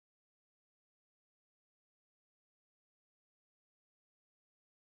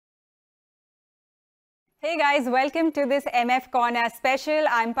Hey guys, welcome to this MF Corner special.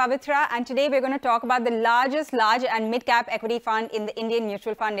 I'm Pavitra and today we're going to talk about the largest large and mid-cap equity fund in the Indian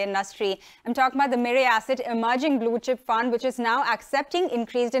mutual fund industry. I'm talking about the Mirae Asset Emerging Bluechip Fund, which is now accepting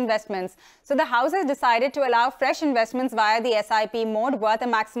increased investments. So the house has decided to allow fresh investments via the SIP mode worth a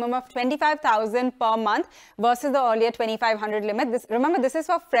maximum of 25,000 per month versus the earlier 2,500 limit. Remember, this is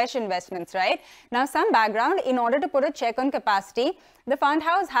for fresh investments, right? Now, some background. In order to put a check on capacity, the fund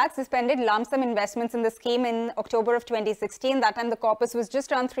house had suspended lump sum investments in the scheme in October of 2016. That time the corpus was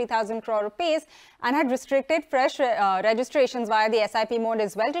just around 3,000 crore rupees and had restricted fresh registrations via the SIP mode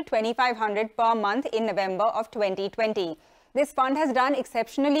as well to 2,500 per month in November of 2020. This fund has done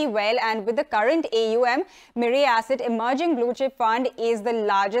exceptionally well, and with the current AUM, Mirae Asset Emerging Bluechip Fund is the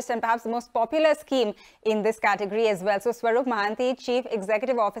largest and perhaps the most popular scheme in this category as well. So Swarup Mohanty, Chief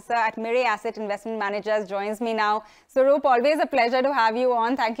Executive Officer at Mirae Asset Investment Managers, joins me now. Swarup, always a pleasure to have you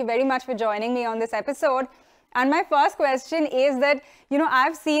on. Thank you very much for joining me on this episode. And my first question is that,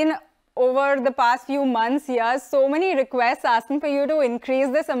 I've seen over the past few months, years, so many requests asking for you to increase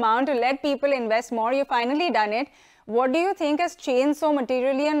this amount to let people invest more. You've finally done it. What do you think has changed so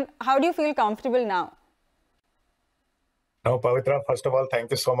materially and how do you feel comfortable now? No, Pavitra, first of all, thank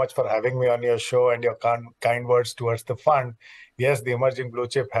you so much for having me on your show and your kind words towards the fund. Yes, the Emerging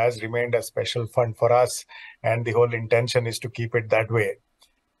Bluechip has remained a special fund for us, and the whole intention is to keep it that way.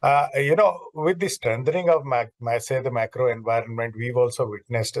 With the strengthening of, the macro environment, we've also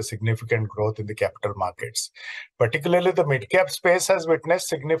witnessed a significant growth in the capital markets. Particularly, the mid-cap space has witnessed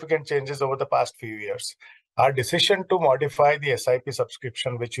significant changes over the past few years. Our decision to modify the SIP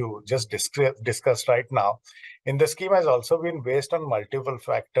subscription, which you just discussed right now, in the scheme has also been based on multiple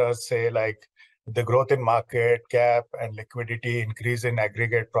factors, say like the growth in market cap and liquidity, increase in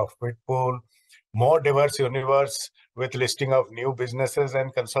aggregate profit pool, more diverse universe with listing of new businesses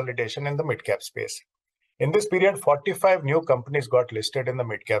and consolidation in the mid-cap space. In this period, 45 new companies got listed in the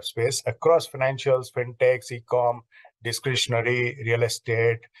mid-cap space across financials, fintechs, e-com, discretionary, real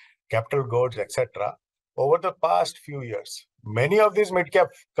estate, capital goods, etc. Over the past few years, many of these mid-cap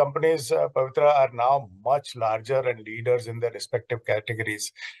companies, Pavitra, are now much larger and leaders in their respective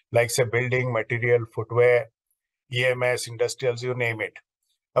categories, like say building, material, footwear, EMS, industrials, you name it.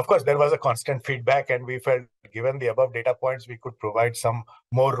 Of course, there was a constant feedback, and we felt, given the above data points, we could provide some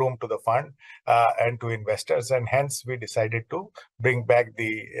more room to the fund and to investors, and hence we decided to bring back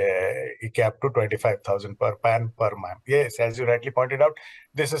the cap to 25,000 per PAN per month. Yes, as you rightly pointed out,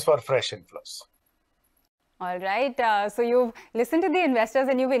 this is for fresh inflows. All right. So you've listened to the investors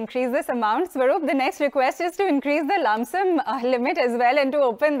and you've increased this amount. Swarup, the next request is to increase the lump sum limit as well and to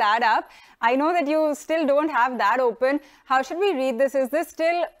open that up. I know that you still don't have that open. How should we read this? Is this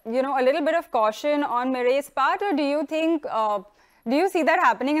still, a little bit of caution on Mirae's part, or do you think, do you see that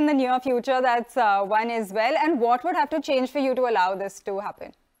happening in the near future? That's one as well. And what would have to change for you to allow this to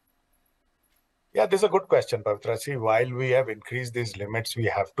happen? Yeah, this is a good question, Pavitra. See, while we have increased these limits, we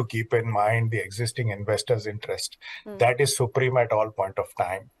have to keep in mind the existing investors' interest. That is supreme at all point of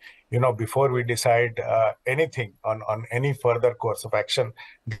time. Before we decide anything on any further course of action,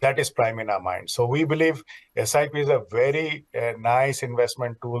 that is prime in our mind. So we believe SIP is a very nice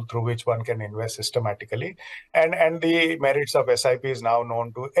investment tool through which one can invest systematically. And the merits of SIP is now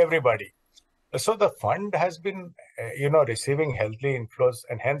known to everybody. So the fund has been, receiving healthy inflows,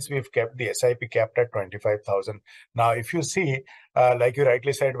 and hence we've kept the SIP capped at 25,000. Now, if you see, like you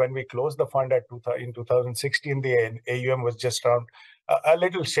rightly said, when we closed the fund in 2016, the AUM was just around a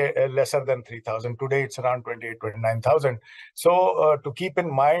little lesser than 3,000. Today, it's around 29,000. So to keep in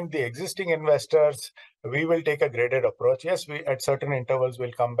mind the existing investors, we will take a graded approach. Yes, we at certain intervals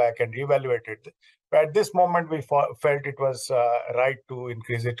will come back and reevaluate it. But at this moment, we felt it was right to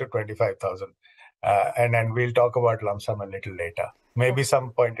increase it to 25,000. And then we'll talk about lump sum a little later, maybe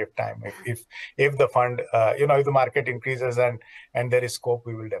some point of time. If the fund, if the market increases and there is scope,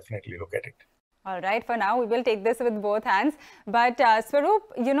 we will definitely look at it. All right, for now, we will take this with both hands. But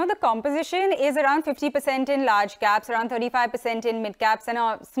Swarup, the composition is around 50% in large caps, around 35% in mid caps, and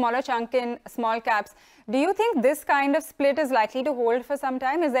a smaller chunk in small caps. Do you think this kind of split is likely to hold for some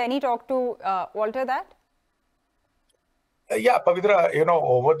time? Is there any talk to alter that? Yeah, Pavitra,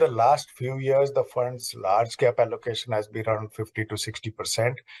 over the last few years, the fund's large cap allocation has been around 50 to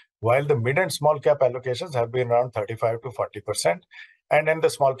 60%, while the mid and small cap allocations have been around 35 to 40%. And then the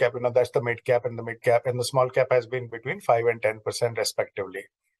small cap, that's the mid cap and the mid cap, and the small cap has been between 5 and 10% respectively.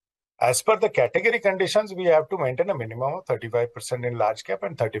 As per the category conditions, we have to maintain a minimum of 35% in large cap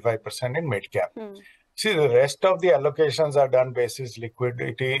and 35% in mid cap. See, the rest of the allocations are done basis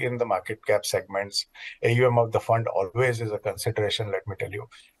liquidity in the market cap segments. AUM of the fund always is a consideration, let me tell you.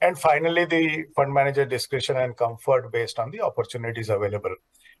 And finally, the fund manager discretion and comfort based on the opportunities available.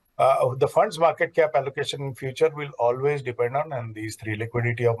 The fund's market cap allocation in future will always depend on these three: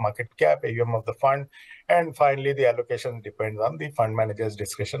 liquidity of market cap, AUM of the fund, and finally the allocation depends on the fund manager's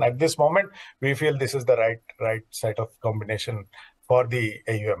discretion. At this moment, we feel this is the right set of combination for the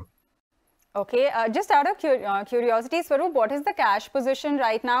AUM. Okay, just out of curiosity, Swarup, what is the cash position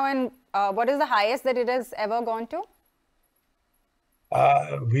right now, and what is the highest that it has ever gone to?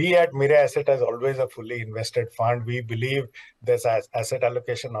 We at Mirae Asset as always a fully invested fund. We believe this asset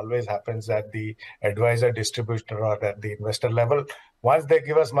allocation always happens at the advisor, distributor, or at the investor level. Once they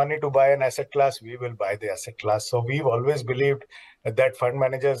give us money to buy an asset class, we will buy the asset class. So we've always believed that fund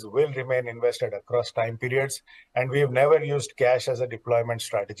managers will remain invested across time periods, and we've never used cash as a deployment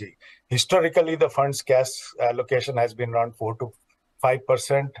strategy. Historically, the fund's cash allocation has been around 4 to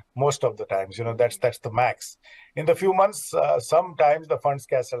 5% most of the times. That's the max. In the few months, sometimes the fund's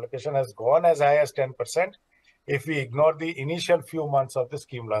cash allocation has gone as high as 10%. If we ignore the initial few months of the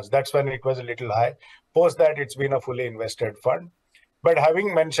scheme launch, that's when it was a little high. Post that, it's been a fully invested fund. But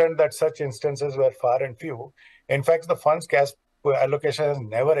having mentioned that such instances were far and few, in fact, the fund's cash allocation has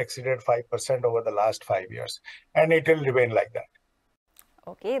never exceeded 5% over the last 5 years, and it will remain like that.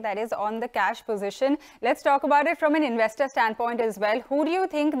 Okay, that is on the cash position. Let's talk about it from an investor standpoint as well. Who do you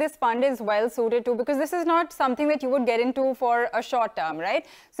think this fund is well suited to? Because this is not something that you would get into for a short term, right?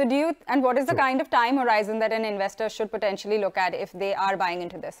 So and what is the kind of time horizon that an investor should potentially look at if they are buying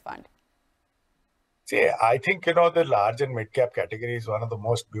into this fund? See, I think, the large and mid-cap category is one of the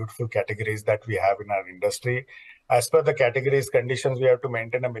most beautiful categories that we have in our industry. As per the categories conditions, we have to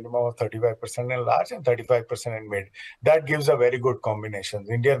maintain a minimum of 35% in large and 35% in mid. That gives a very good combination.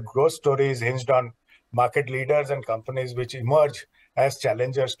 Indian growth story is hinged on market leaders and companies which emerge as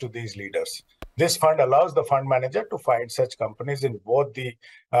challengers to these leaders. This fund allows the fund manager to find such companies in both the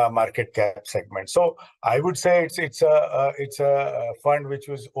market cap segment. So I would say it's a fund which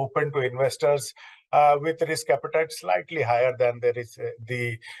was open to investors with risk appetite slightly higher than there is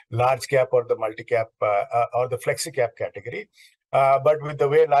the large cap or the multi cap or the flexi cap category. But with the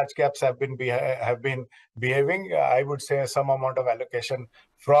way large caps have been behaving, I would say some amount of allocation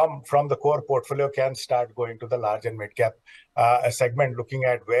from the core portfolio can start going to the large and mid cap segment, looking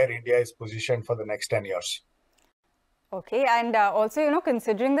at where India is positioned for the next 10 years. Okay, and also,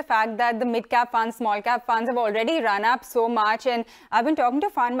 considering the fact that the mid-cap funds, small-cap funds have already run up so much, and I've been talking to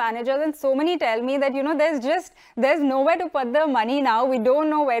fund managers, and so many tell me that, there's nowhere to put the money now. We don't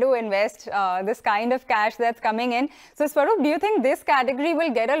know where to invest this kind of cash that's coming in. So, Swarup, do you think this category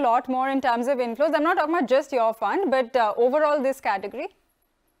will get a lot more in terms of inflows? I'm not talking about just your fund, but overall this category?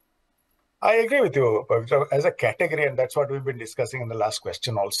 I agree with you, Pavitra, as a category, and that's what we've been discussing in the last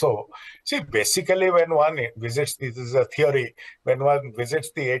question also. See, basically, when one visits, this is a theory, when one visits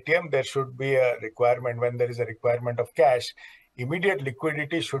the ATM, there should be a requirement. When there is a requirement of cash, immediate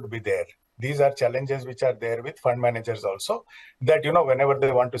liquidity should be there. These are challenges which are there with fund managers also, that, whenever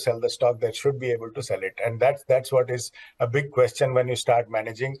they want to sell the stock, they should be able to sell it. And that's what is a big question when you start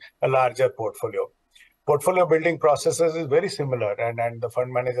managing a larger portfolio. Portfolio building processes is very similar, and the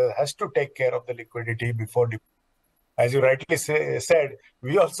fund manager has to take care of the liquidity before. As you rightly said,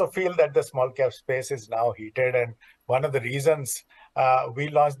 we also feel that the small cap space is now heated, and one of the reasons we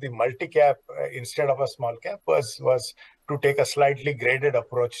launched the multi-cap instead of a small cap was to take a slightly graded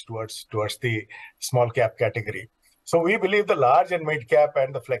approach towards the small cap category. So we believe the large and mid cap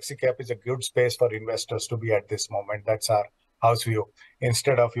and the flexi cap is a good space for investors to be at this moment. That's our house view,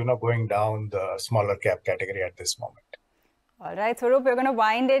 instead of going down the smaller cap category at this moment. All right, Swarup, we're going to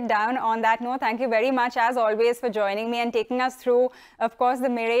wind it down on that note. Thank you very much, as always, for joining me and taking us through, of course, the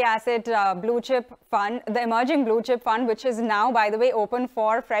Mirae Asset Bluechip Fund, the emerging Bluechip Fund, which is now, by the way, open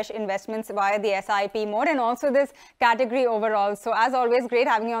for fresh investments via the SIP mode, and also this category overall. So, as always, great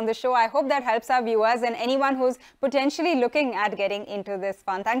having you on the show. I hope that helps our viewers and anyone who's potentially looking at getting into this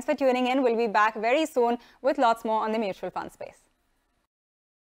fund. Thanks for tuning in. We'll be back very soon with lots more on the mutual fund space.